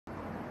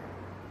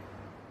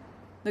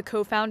The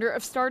co-founder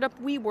of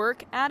startup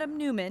WeWork, Adam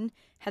Neumann,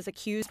 has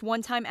accused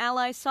one-time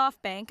ally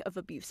SoftBank of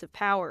abuse of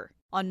power.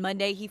 On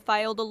Monday, he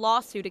filed a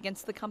lawsuit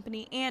against the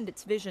company and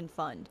its Vision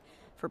Fund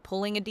for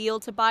pulling a deal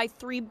to buy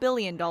 $3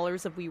 billion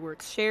of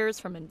WeWork's shares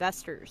from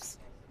investors.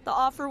 The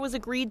offer was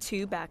agreed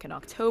to back in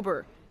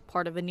October,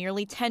 part of a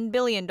nearly $10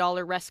 billion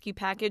rescue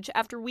package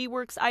after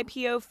WeWork's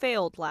IPO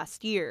failed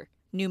last year.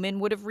 Neumann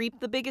would have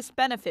reaped the biggest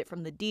benefit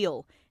from the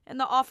deal, and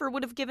the offer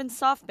would have given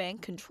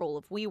SoftBank control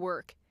of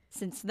WeWork.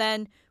 Since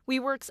then,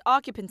 WeWork's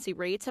occupancy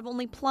rates have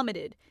only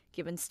plummeted,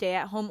 given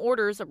stay-at-home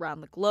orders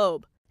around the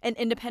globe. An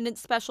independent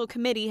special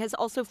committee has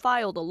also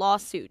filed a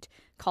lawsuit,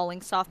 calling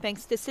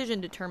SoftBank's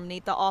decision to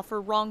terminate the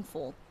offer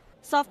wrongful.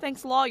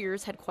 SoftBank's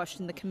lawyers had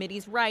questioned the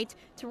committee's right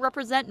to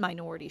represent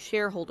minority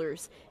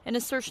shareholders, an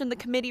assertion the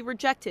committee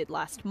rejected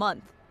last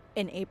month.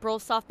 In April,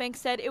 SoftBank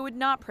said it would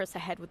not press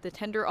ahead with the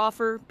tender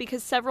offer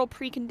because several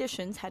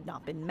preconditions had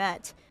not been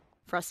met,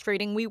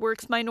 frustrating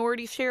WeWork's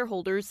minority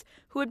shareholders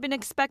who had been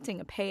expecting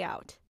a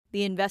payout.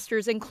 The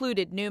investors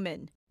included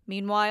Neumann.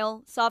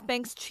 Meanwhile,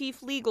 SoftBank's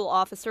chief legal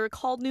officer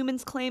called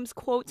Neumann's claims,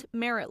 quote,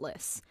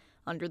 meritless.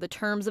 Under the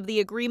terms of the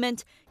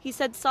agreement, he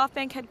said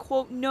SoftBank had,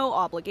 quote, no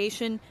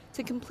obligation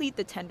to complete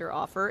the tender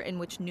offer in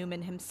which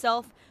Neumann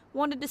himself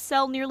wanted to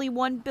sell nearly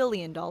 $1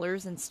 billion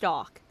in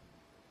stock.